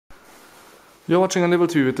You're watching Lenovo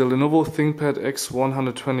TV with the Lenovo ThinkPad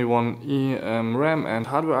X121e RAM and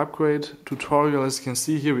hardware upgrade tutorial. As you can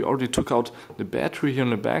see here, we already took out the battery here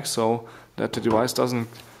in the back, so that the device doesn't,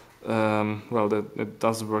 that it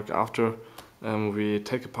doesn't work after we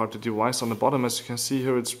take apart the device. On the bottom, as you can see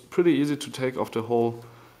here, it's pretty easy to take off the whole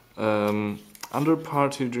under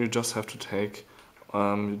part. Here you just have to take,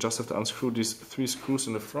 you just have to unscrew these 3 screws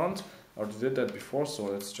in the front. I already did that before, so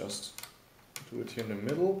let's just do it here in the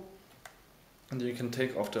middle. And you can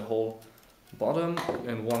take off the whole bottom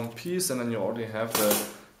in one piece, and then you already have the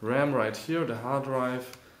RAM right here, the hard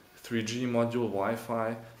drive, 3G module,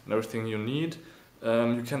 Wi-Fi, and everything you need.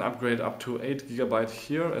 You can upgrade up to 8 GB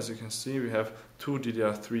here. As you can see, we have 2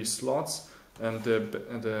 DDR3 slots, and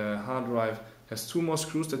the hard drive has 2 more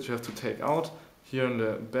screws that you have to take out. Here in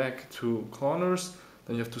the back 2 corners,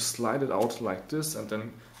 then you have to slide it out like this, and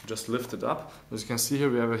then just lift it up. As you can see here,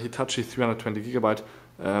 we have a Hitachi 320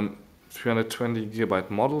 GB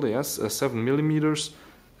model, yes, 7mm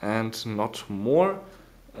and not more.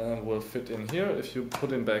 Will fit in here. If you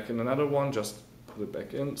put it back in another one, just put it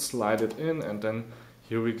back in, slide it in, and then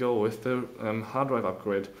here we go with the hard drive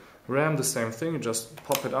upgrade. RAM, the same thing, you just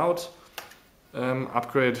pop it out,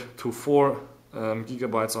 upgrade to 4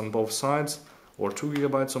 GB on both sides, or 2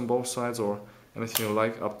 GB on both sides, or anything you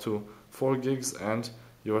like, up to 4 gigs, and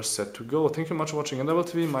you're set to go. Thank you much for watching Lenovo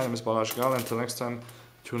TV. My name is Balázs Gál, and until next time,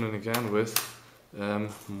 tune in again with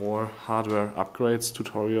more hardware upgrades,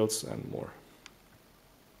 tutorials, and more.